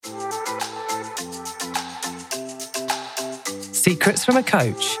Secrets from a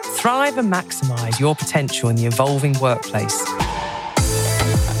Coach. Thrive and maximise your potential in the evolving workplace.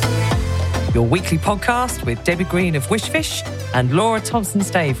 Your weekly podcast with Debbie Green of Wishfish and Laura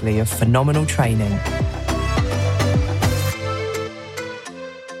Thompson-Staveley of Phenomenal Training.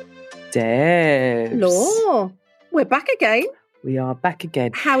 Debs. Laura, we're back again. We are back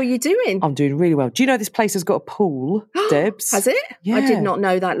again. How are you doing? I'm doing really well. Do you know this place has got a pool, Debs? Has it? Yeah. I did not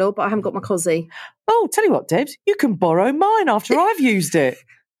know that, Laura, but I haven't got my cosy. Oh, tell you what, Debs, you can borrow mine after I've used it.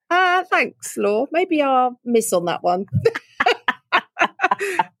 Thanks, Laura. Maybe I'll miss on that one.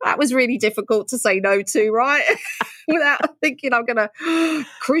 That was really difficult to say no to, right? Without thinking I'm going to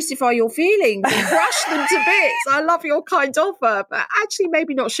crucify your feelings and crush them to bits. I love your kind offer, but actually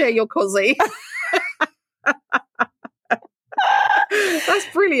maybe not share your cosy. That's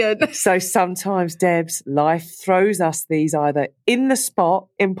brilliant. So sometimes, Debs, life throws us these either in the spot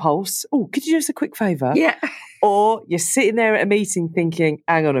impulse. Oh, could you do us a quick favour? Yeah. Or you're sitting there at a meeting thinking,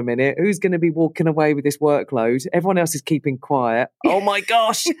 hang on a minute, who's going to be walking away with this workload? Everyone else is keeping quiet. Oh my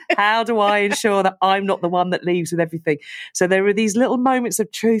gosh, how do I ensure that I'm not the one that leaves with everything? So there are these little moments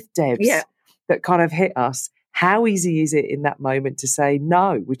of truth, Debs, that kind of hit us. How easy is it in that moment to say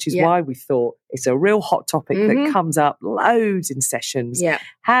no, which is why we thought it's a real hot topic that comes up loads in sessions. Yeah.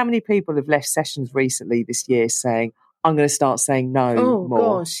 How many people have left sessions recently this year saying, I'm going to start saying no more?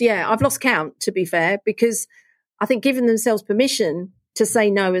 Oh, gosh, yeah. I've lost count, to be fair, because I think giving themselves permission to say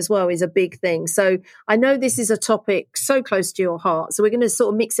no as well is a big thing. So I know this is a topic so close to your heart. So we're going to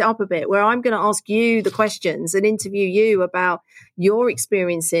sort of mix it up a bit, where I'm going to ask you the questions and interview you about your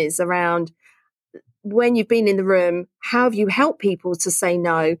experiences around when you've been in the room, how have you helped people to say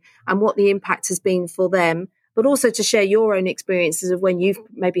no and what the impact has been for them, but also to share your own experiences of when you've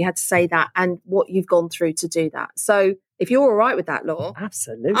maybe had to say that and what you've gone through to do that. So if you're all right with that, Laura,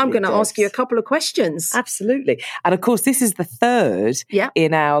 absolutely, I'm going to ask you a couple of questions. Absolutely. And of course, this is the third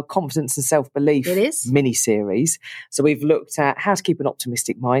in our confidence and self-belief mini-series. So we've looked at how to keep an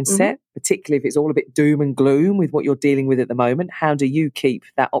optimistic mindset, particularly if it's all a bit doom and gloom with what you're dealing with at the moment. How do you keep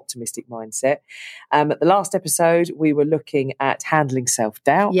that optimistic mindset? At the last episode, we were looking at handling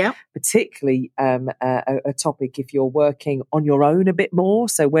self-doubt, particularly a topic if you're working on your own a bit more.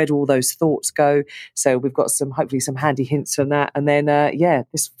 So where do all those thoughts go? So we've got hopefully some handy hints from that. And then,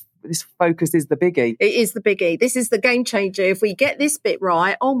 this focus is the biggie. It is the biggie. This is the game changer. If we get this bit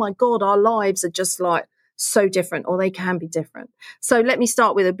right, oh my God, our lives are just like so different, or they can be different. So let me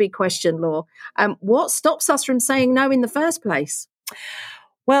start with a big question, Laura. What stops us from saying no in the first place?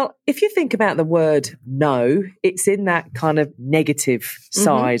 Well, if you think about the word no, it's in that kind of negative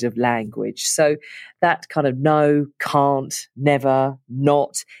side of language. So that kind of no, can't, never,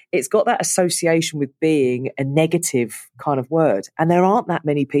 not, it's got that association with being a negative kind of word. And there aren't that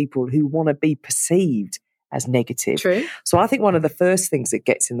many people who want to be perceived as negative. True. So I think one of the first things that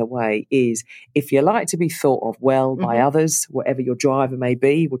gets in the way is if you like to be thought of well by others, whatever your driver may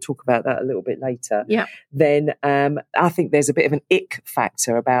be, we'll talk about that a little bit later, then I think there's a bit of an ick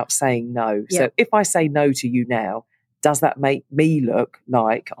factor about saying no. So if I say no to you now, does that make me look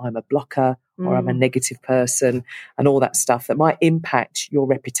like I'm a blocker or I'm a negative person and all that stuff that might impact your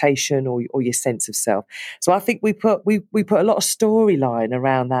reputation or your sense of self? So I think we put a lot of storyline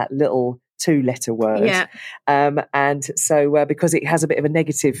around that little 2-letter word. And so because it has a bit of a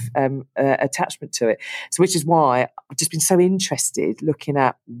negative attachment to it. So which is why I've just been so interested looking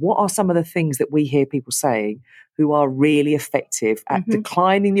at what are some of the things that we hear people saying who are really effective at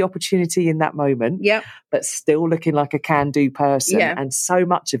declining the opportunity in that moment, but still looking like a can-do person. And so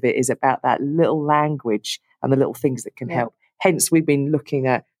much of it is about that little language and the little things that can help. Hence, we've been looking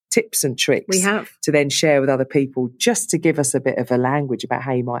at tips and tricks to then share with other people, just to give us a bit of a language about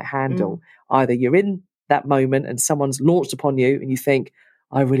how you might handle either you're in that moment and someone's launched upon you and you think,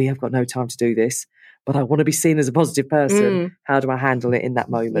 I really have got no time to do this, but I want to be seen as a positive person. How do I handle it in that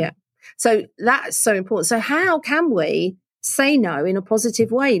moment? So that's so important. So how can we say no in a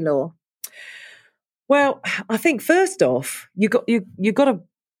positive way, Laura? Well, I think first off, you got to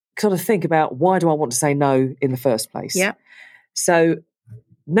sort of think about, why do I want to say no in the first place? So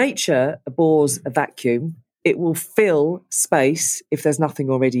nature abhors a vacuum. It will fill space if there's nothing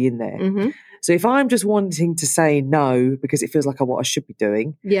already in there. So if I'm just wanting to say no because it feels like what I should be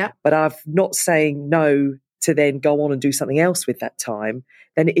doing, but I'm not saying no to then go on and do something else with that time,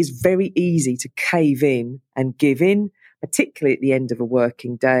 then it is very easy to cave in and give in, particularly at the end of a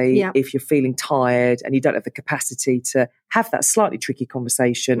working day, if you're feeling tired and you don't have the capacity to have that slightly tricky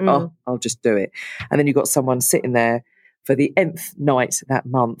conversation. Oh, I'll just do it. And then you've got someone sitting there for the nth night that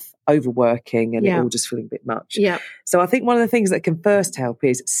month, overworking and it all just feeling a bit much. So I think one of the things that can first help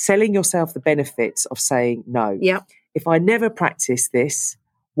is selling yourself the benefits of saying no. if I never practice this,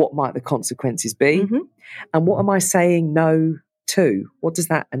 what might the consequences be? And what am I saying no to? What does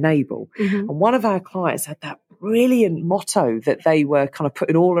that enable? And one of our clients had that brilliant motto that they were kind of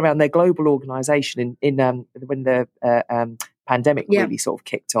putting all around their global organisation in when the pandemic really sort of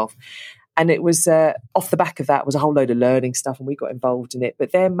kicked off. And it was off the back of that was a whole load of learning stuff, and we got involved in it.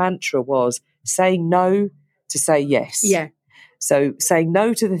 But their mantra was saying no to say yes. Yeah. So saying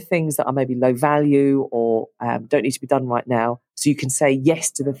no to the things that are maybe low value or don't need to be done right now, so you can say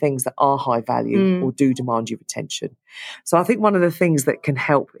yes to the things that are high value or do demand your attention. So I think one of the things that can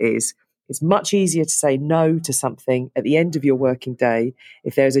help is it's much easier to say no to something at the end of your working day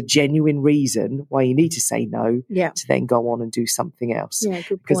if there's a genuine reason why you need to say no to then go on and do something else. Yeah,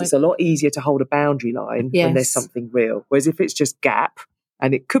 good because point. it's a lot easier to hold a boundary line when there's something real. Whereas if it's just gap,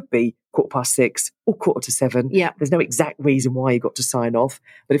 and it could be 6:15 or 6:45. There's no exact reason why you got to sign off.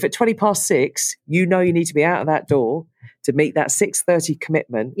 But if at 6:20, you know you need to be out of that door to meet that 6:30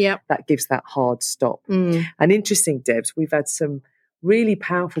 commitment, that gives that hard stop. And interesting, Debs, we've had some really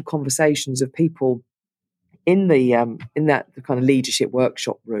powerful conversations of people in that kind of leadership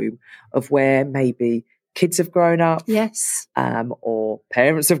workshop room of where maybe kids have grown up, or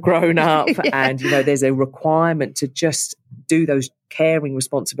parents have grown up, and there's a requirement to just do those caring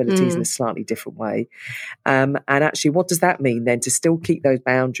responsibilities in a slightly different way. And actually, what does that mean then to still keep those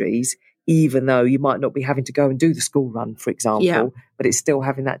boundaries, even though you might not be having to go and do the school run, for example, but it's still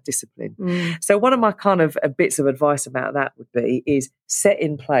having that discipline. So one of my kind of bits of advice about that would be is set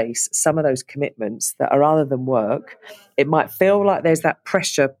in place some of those commitments that are other than work. It might feel like there's that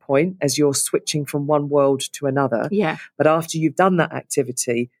pressure point as you're switching from one world to another. But after you've done that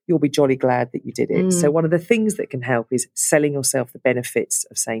activity, you'll be jolly glad that you did it. So one of the things that can help is selling yourself the benefits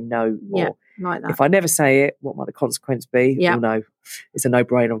of saying no more. Like that. If I never say it, what might the consequence be? Well, no, it's a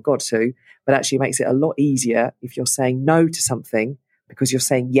no-brainer. I've got to. But actually it makes it a lot easier if you're saying no to something because you're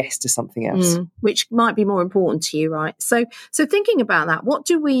saying yes to something else. Which might be more important to you, right? So thinking about that, what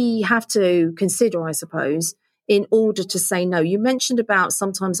do we have to consider, I suppose, in order to say no? You mentioned about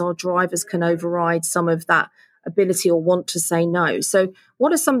sometimes our drivers can override some of that ability or want to say no. So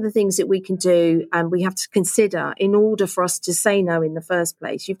what are some of the things that we can do and we have to consider in order for us to say no in the first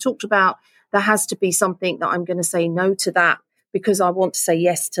place? You've talked about there has to be something that I'm going to say no to that because I want to say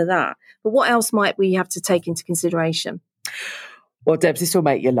yes to that. But what else might we have to take into consideration? Well, Debs, this will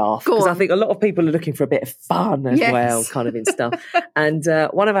make you laugh because I think a lot of people are looking for a bit of fun as well, kind of in stuff. And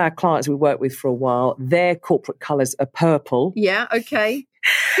one of our clients we worked with for a while, their corporate colours are purple. Yeah, okay.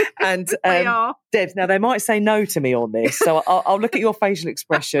 And they are. Debs, now they might say no to me on this, so I'll look at your facial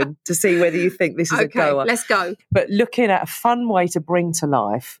expression to see whether you think this is a goer. Let's go. But looking at a fun way to bring to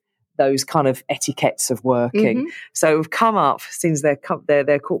life those kind of etiquettes of working. So we've come up, since their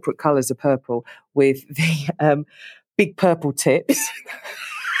corporate colours are purple, with the big purple tips.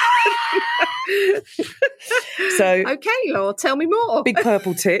 So okay, Laura, tell me more. Big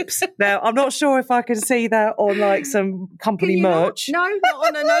purple tips. Now, I'm not sure if I can see that on like some company merch. Not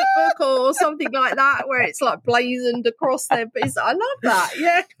on a notebook or something like that, where it's like blazoned across their business. I love that.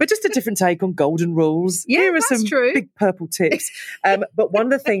 Yeah, but just a different take on golden rules. Yeah, here are that's some true. Big purple tips. But one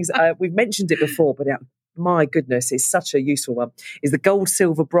of the things we've mentioned it before, but my goodness, it's such a useful one. Is the gold,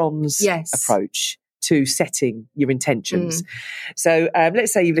 silver, bronze approach to setting your intentions. So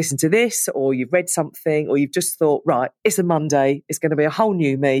let's say you've listened to this or you've read something or you've just thought, right, it's a Monday, it's going to be a whole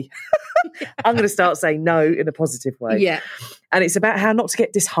new me. I'm going to start saying no in a positive way. Yeah. And it's about how not to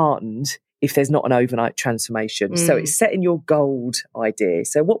get disheartened if there's not an overnight transformation. So it's setting your gold idea.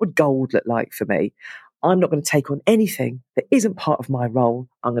 So what would gold look like for me? I'm not going to take on anything that isn't part of my role.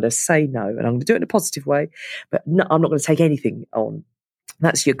 I'm going to say no, and I'm going to do it in a positive way, but no, I'm not going to take anything on.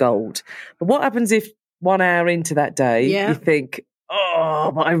 That's your gold. But what happens if 1 hour into that day, you think,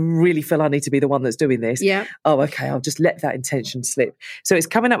 oh, but I really feel I need to be the one that's doing this. Yeah. Oh, okay, I'll just let that intention slip. So it's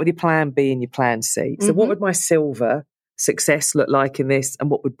coming up with your plan B and your plan C. So what would my silver success look like in this,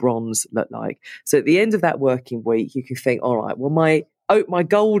 and what would bronze look like? So at the end of that working week, you can think, all right, well, my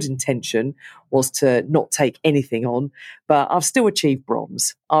gold intention was to not take anything on, but I've still achieved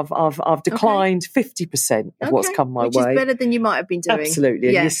bronze. I've declined 50% of what's come my way. Which is better than you might have been doing. Absolutely.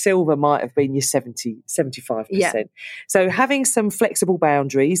 And your silver might have been your 75%. Yeah. So having some flexible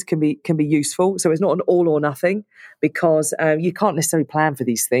boundaries can be useful. So it's not an all or nothing, because you can't necessarily plan for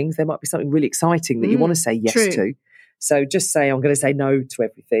these things. There might be something really exciting that you want to say yes to. So just say I'm going to say no to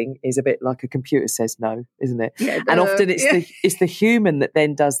everything is a bit like a computer says no, isn't it? Yeah, and often it's the human that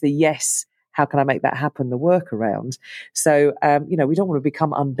then does the yes. How can I make that happen? The workaround. So we don't want to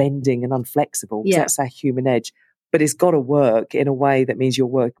become unbending and unflexible. Yeah. That's our human edge. But it's got to work in a way that means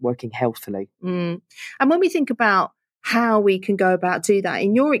you're working healthily. And when we think about how we can go about do that.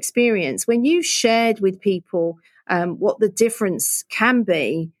 In your experience, when you shared with people what the difference can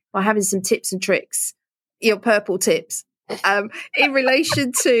be by having some tips and tricks, your purple tips, in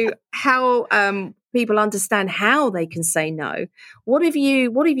relation to how people understand how they can say no, what have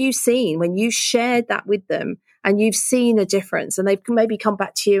you seen when you shared that with them and you've seen a difference and they've maybe come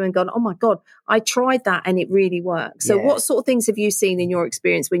back to you and gone, oh my God, I tried that and it really worked. So what sort of things have you seen in your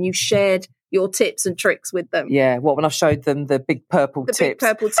experience when you shared your tips and tricks with them? Yeah, when I've showed them the big purple tips. The big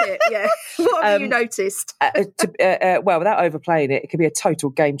purple tip, yeah. What have you noticed? Without overplaying it, it can be a total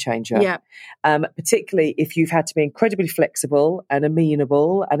game changer. Yeah. Particularly if you've had to be incredibly flexible and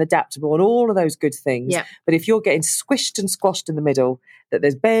amenable and adaptable and all of those good things. Yeah. But if you're getting squished and squashed in the middle, that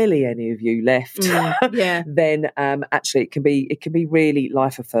there's barely any of you left, then actually it can be really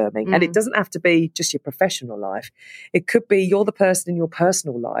life affirming. And it doesn't have to be just your professional life. It could be you're the person in your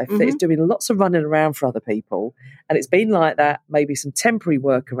personal life that is doing lots of running around for other people, and it's been like that, maybe some temporary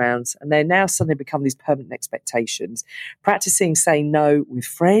workarounds, and they're now suddenly become these permanent expectations. Practicing saying no with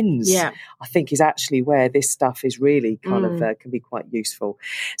friends, I think, is actually where this stuff is really kind of can be quite useful.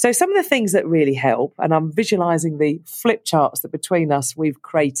 So some of the things that really help, and I'm visualizing the flip charts that between us we've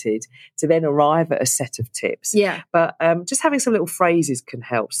created to then arrive at a set of tips. Yeah. But just having some little phrases can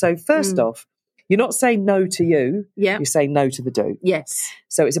help. So first off, you're not saying no to you, you're saying no to the do. Yes.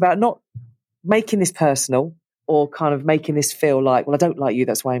 So it's about not making this personal or kind of making this feel like, well, I don't like you,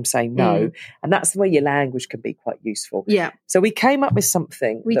 that's why I'm saying no. And that's the way your language can be quite useful. Yeah. So we came up with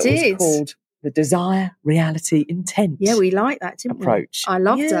something was called the desire, reality, intent. Yeah, we like that, didn't approach. I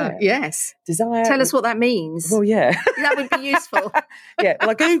loved it. Yes. Desire. Tell us what that means. Well, yeah. That would be useful. Well,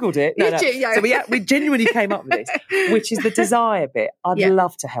 I Googled it. No. So we genuinely came up with this, which is the desire bit. I'd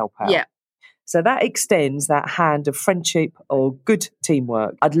love to help out. Yeah. So that extends that hand of friendship or good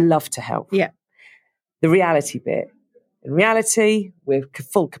teamwork. I'd love to help. Yeah. The reality bit. In reality, we're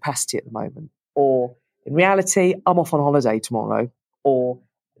full capacity at the moment. Or in reality, I'm off on holiday tomorrow. Or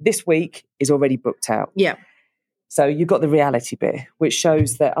this week is already booked out. Yeah. So you've got the reality bit, which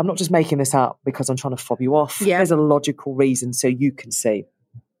shows that I'm not just making this up because I'm trying to fob you off. Yeah. There's a logical reason so you can see.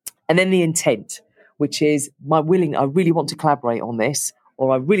 And then the intent, which is I really want to collaborate on this,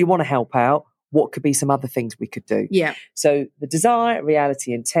 or I really want to help out. What could be some other things we could do? Yeah. So the desire,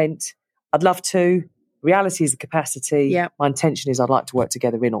 reality, intent. I'd love to. Reality is the capacity. Yeah. My intention is I'd like to work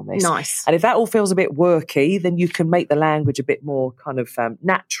together in on this. Nice. And if that all feels a bit worky, then you can make the language a bit more kind of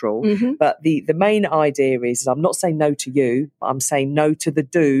natural. But the main idea is I'm not saying no to you, but I'm saying no to the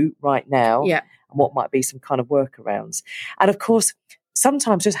do right now. Yeah. And what might be some kind of workarounds. And of course,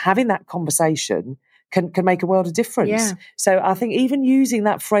 sometimes just having that conversation can make a world of difference. Yeah. So I think even using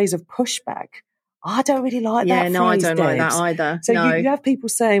that phrase of pushback, I don't really like that phrase. Yeah, no, I don't like that either. So no. you have people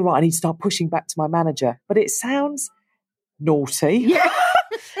saying, right, I need to start pushing back to my manager. But it sounds naughty. Yeah.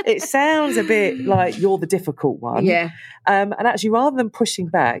 It sounds a bit like you're the difficult one. Yeah. And actually, rather than pushing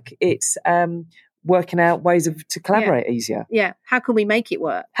back, it's working out ways to collaborate easier. Yeah. How can we make it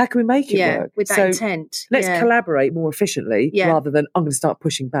work? How can we make it work? With that intent. Let's collaborate more efficiently rather than I'm going to start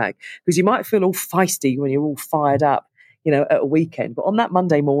pushing back. Because you might feel all feisty when you're all fired up, at a weekend. But on that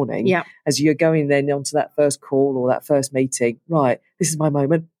Monday morning, as you're going then onto that first call or that first meeting, right, this is my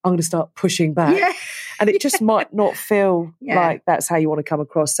moment. I'm going to start pushing back. Yeah. And it just might not feel like that's how you want to come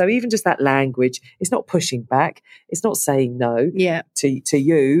across. So even just that language, it's not pushing back. It's not saying no to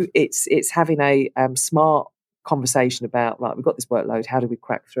you. It's having a smart conversation about, right, we've got this workload. How do we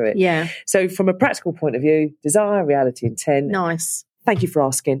crack through it? Yeah. So from a practical point of view, desire, reality, intent. Nice. Thank you for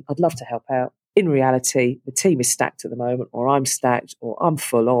asking. I'd love to help out. In reality, the team is stacked at the moment, or I'm stacked, or I'm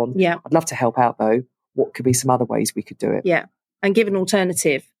full on. Yeah. I'd love to help out, though. What could be some other ways we could do it? Yeah. And give an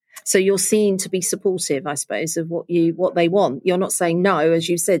alternative. So you're seen to be supportive, I suppose, of what they want. You're not saying no, as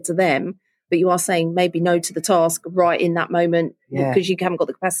you said to them, but you are saying maybe no to the task right in that moment because you haven't got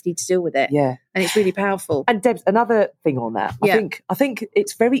the capacity to deal with it. Yeah. And it's really powerful. And Debs, another thing on that, I think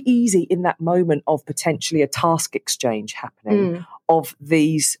it's very easy in that moment of potentially a task exchange happening of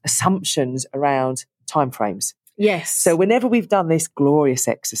these assumptions around timeframes. Yes. So whenever we've done this glorious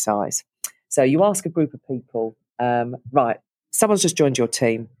exercise, so you ask a group of people, right, someone's just joined your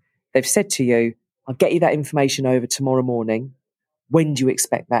team. They've said to you, I'll get you that information over tomorrow morning. When do you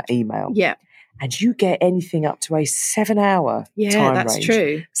expect that email? Yeah. And you get anything up to a 7-hour time that's range.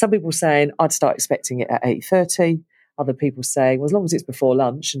 True. Some people saying, I'd start expecting it at 8:30. Other people saying, well, as long as it's before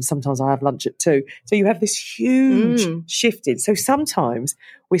lunch, and sometimes I have lunch at 2. So you have this huge shifted. So sometimes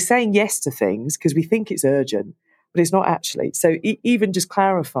we're saying yes to things because we think it's urgent, but it's not actually. So even just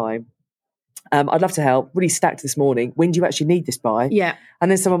clarifying, I'd love to help, really stacked this morning. When do you actually need this by? Yeah.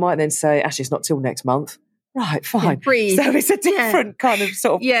 And then someone might then say, actually, it's not till next month. right, fine. Breathe. So it's a different kind of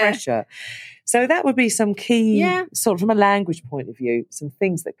sort of pressure. So that would be some key, sort of from a language point of view, some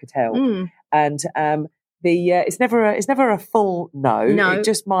things that could help. And it's never a full no. It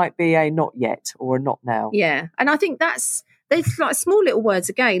just might be a not yet or a not now. Yeah, and I think there's like small little words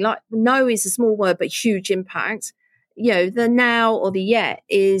again. Like no is a small word but huge impact. The now or the yet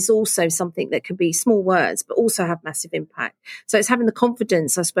is also something that can be small words but also have massive impact. So it's having the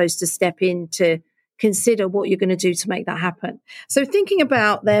confidence, I suppose, to step in to consider what you're going to do to make that happen. So thinking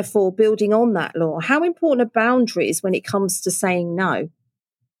about, therefore, building on that, Laura, how important are boundaries when it comes to saying no?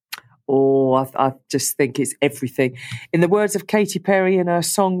 Oh, I just think it's everything. In the words of Katy Perry in her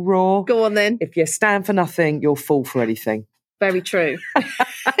song Raw, go on then. If you stand for nothing, you'll fall for anything. Very true.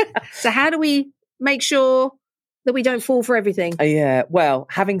 So how do we make sure that we don't fall for everything? Well,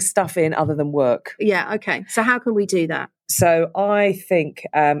 having stuff in other than work. Yeah, okay. So how can we do that? So I think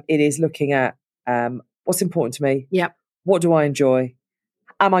it is looking at what's important to me. Yeah. What do I enjoy?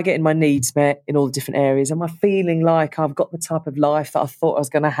 Am I getting my needs met in all the different areas? Am I feeling like I've got the type of life that I thought I was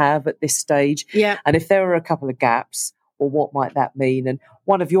going to have at this stage? Yeah. And if there are a couple of gaps, well, what might that mean? And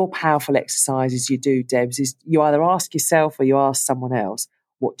one of your powerful exercises you do, Debs, is you either ask yourself or you ask someone else,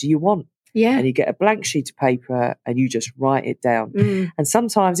 what do you want? Yeah. And you get a blank sheet of paper and you just write it down. And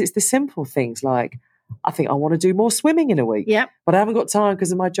sometimes it's the simple things like, I think I want to do more swimming in a week. Yeah. But I haven't got time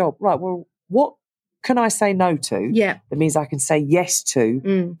because of my job. Right, well, what can I say no to? Yeah. That means I can say yes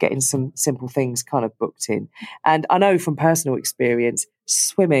to getting some simple things kind of booked in. And I know from personal experience,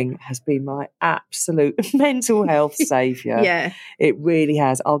 swimming has been my absolute mental health saviour. Yeah. It really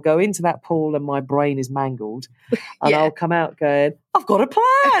has. I'll go into that pool and my brain is mangled and I'll come out going, I've got a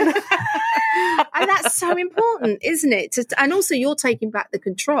plan. And that's so important, isn't it? And also you're taking back the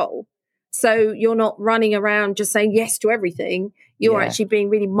control. So you're not running around just saying yes to everything. You're actually being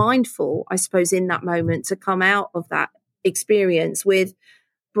really mindful, I suppose, in that moment to come out of that experience with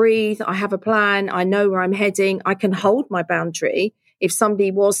breathe. I have a plan. I know where I'm heading. I can hold my boundary if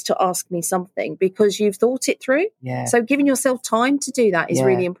somebody was to ask me something because you've thought it through. Yeah. So giving yourself time to do that is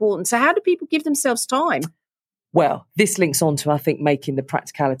really important. So how do people give themselves time? Well, this links on to, I think, making the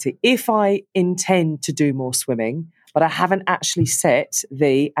practicality. If I intend to do more swimming, but I haven't actually set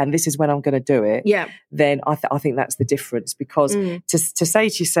and this is when I'm going to do it, then I think that's the difference. Because to say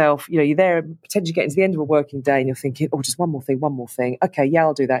to yourself, you're there potentially getting to the end of a working day and you're thinking, oh, just one more thing. Okay,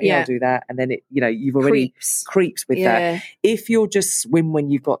 I'll do that. I'll do that. And then you've already creeps with that. If you'll just swim when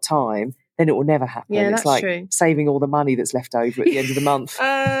you've got time, then it will never happen. Yeah, it's like true. Saving all the money that's left over at the end of the month.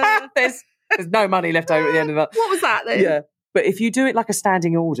 There's no money left over at the end of the month. What was that then? Yeah. But if you do it like a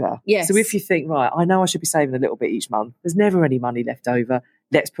standing order, so if you think, right, I know I should be saving a little bit each month, there's never any money left over,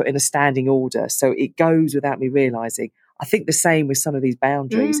 let's put in a standing order so it goes without me realising. I think the same with some of these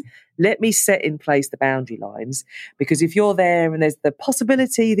boundaries. Let me set in place the boundary lines, because if you're there and there's the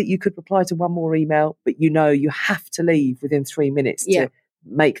possibility that you could reply to one more email, but you have to leave within 3 minutes to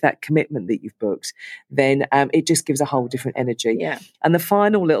make that commitment that you've booked, then it just gives a whole different energy. Yeah. And the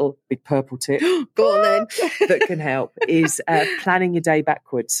final little big purple tip go on then that can help is planning your day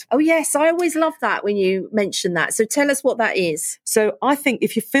backwards. Oh yes, I always love that when you mention that. So tell us what that is. So I think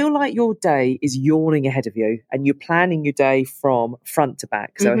if you feel like your day is yawning ahead of you and you're planning your day from front to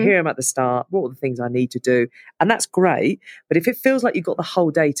back, so here I'm at the start, what are the things I need to do? And that's great. But if it feels like you've got the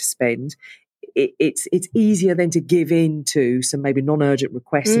whole day to spend, it's easier then to give in to some maybe non-urgent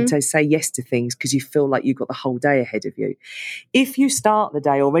requests and to say yes to things because you feel like you've got the whole day ahead of you. If you start the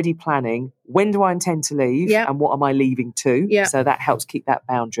day already planning, when do I intend to leave and what am I leaving to? So that helps keep that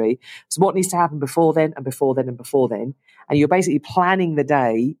boundary. So what needs to happen before then and before then and before then? And you're basically planning the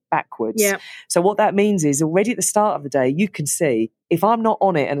day backwards. So what that means is already at the start of the day, you can see if I'm not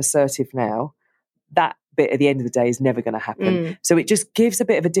on it and assertive now, that bit at the end of the day is never going to happen. So it just gives a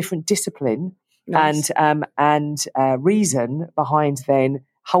bit of a different discipline and reason behind then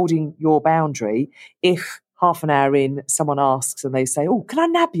holding your boundary. If half an hour in someone asks and they say, oh, can I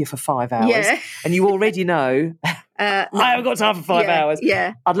nab you for 5 hours? And you already know, I haven't got time for 5 hours.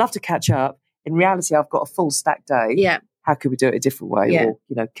 I'd love to catch up. In reality, I've got a full stack day. How could we do it a different way?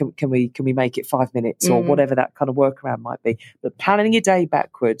 Or, can we make it 5 minutes or whatever that kind of workaround might be? But planning your day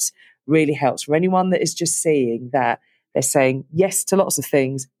backwards really helps for anyone that is just seeing that they're saying yes to lots of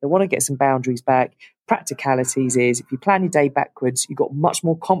things. They want to get some boundaries back. Practicalities is if you plan your day backwards, you've got much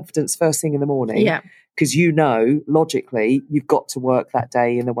more confidence first thing in the morning. Because logically, you've got to work that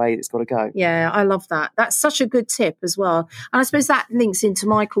day in the way that's got to go. Yeah, I love that. That's such a good tip as well. And I suppose that links into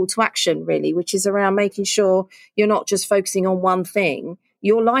my call to action, really, which is around making sure you're not just focusing on one thing.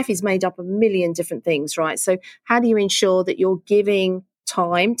 Your life is made up of a million different things, right? So how do you ensure that you're giving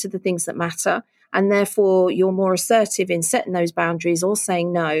time to the things that matter And therefore, you're more assertive in setting those boundaries or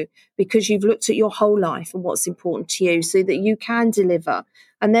saying no, because you've looked at your whole life and what's important to you so that you can deliver.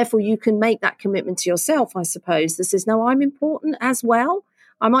 And therefore, you can make that commitment to yourself, I suppose, that says, no, I'm important as well.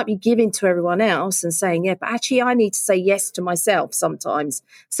 I might be giving to everyone else and saying, yeah, but actually I need to say yes to myself sometimes.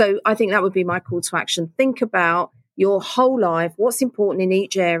 So I think that would be my call to action. Think about your whole life, what's important in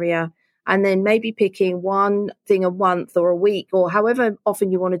each area, and then maybe picking one thing a month or a week or however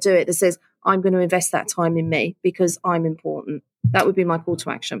often you want to do it that says, I'm going to invest that time in me because I'm important. That would be my call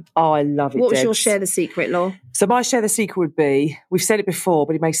to action. Oh, I love it, What was Debs. your share the secret, Law? So my share the secret would be, we've said it before,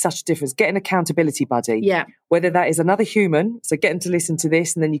 but it makes such a difference. Get an accountability buddy. Yeah. Whether that is another human, so get them to listen to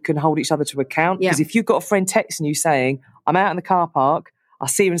this and then you can hold each other to account. Because if you've got a friend texting you saying, I'm out in the car park, I'll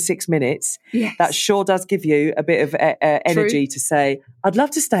see you in 6 minutes. Yes. That sure does give you a bit of energy to say, I'd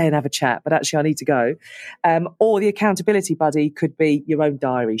love to stay and have a chat, but actually I need to go. Or the accountability buddy could be your own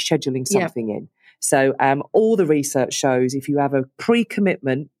diary, scheduling something in. So all the research shows if you have a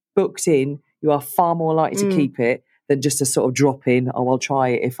pre-commitment booked in, you are far more likely to keep it than just a sort of drop in, oh, I'll try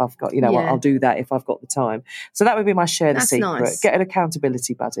it if I've got, I'll do that if I've got the time. So that would be my share the secret. Nice. Get an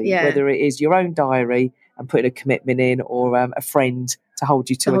accountability buddy, whether it is your own diary and putting a commitment in or a friend to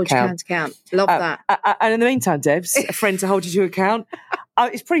hold you to account. Love that. And in the meantime, Debs, a friend to hold you to account.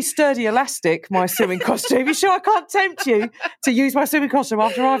 It's pretty sturdy elastic, my swimming costume. You sure I can't tempt you to use my swimming costume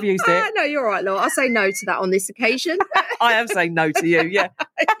after I've used it? No, you're right, Laura. I'll say no to that on this occasion. I am saying no to you, yeah.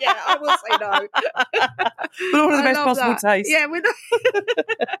 Yeah, I will say no. But all of the best possible taste. Yeah.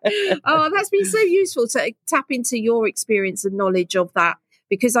 That's been so useful to tap into your experience and knowledge of that,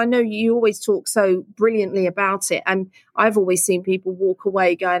 because I know you always talk so brilliantly about it. And I've always seen people walk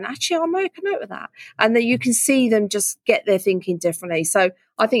away going, actually, I'll make a note of that. And then you can see them just get their thinking differently. So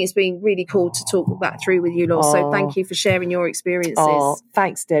I think it's been really cool to talk that through with you, Laura. So thank you for sharing your experiences. Oh,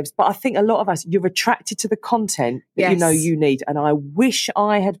 thanks, Debs. But I think a lot of us, you're attracted to the content that you know you need. And I wish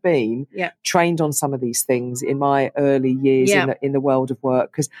I had been trained on some of these things in my early years in the world of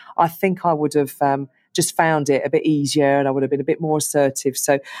work, because I think I would have just found it a bit easier and I would have been a bit more assertive.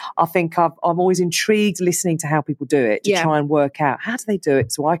 So I think I'm always intrigued listening to how people do it to try and work out how do they do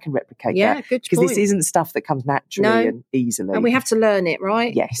it so I can replicate that. Good because this isn't stuff that comes naturally and easily. And we have to learn it,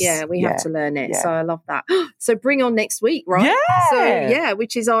 right? Yes. Yeah, we have to learn it. So I love that. So bring on next week, right? Yeah. So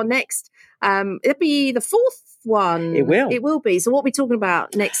which is our next, it'll be the fourth one. It will be. So what are we talking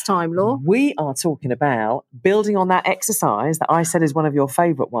about next time, Law? We are talking about building on that exercise that I said is one of your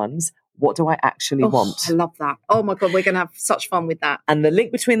favourite ones. What do I actually want? I love that. Oh my God, we're going to have such fun with that. And the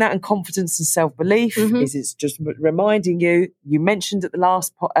link between that and confidence and self-belief is it's just reminding you mentioned at the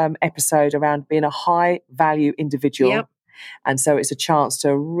last episode around being a high value individual. Yep. And so it's a chance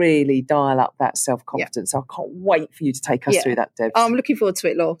to really dial up that self-confidence. So I can't wait for you to take us through that, Debs. I'm looking forward to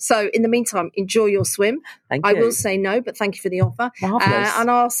it, Law. So in the meantime, enjoy your swim. Thank you. I will say no, but thank you for the offer. Marvellous. And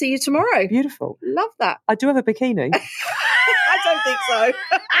I'll see you tomorrow. Beautiful. Love that. I do have a bikini. I don't think so.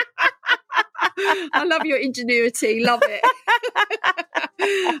 I love your ingenuity. Love it.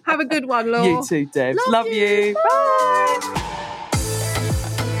 Have a good one, Law. You too, Debs. Love you. Bye.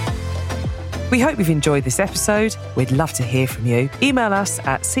 We hope you've enjoyed this episode. We'd love to hear from you. Email us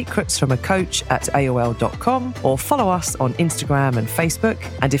at secretsfromacoach@aol.com or follow us on Instagram and Facebook.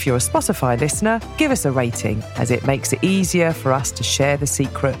 And if you're a Spotify listener, give us a rating as it makes it easier for us to share the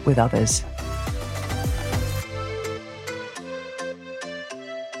secret with others.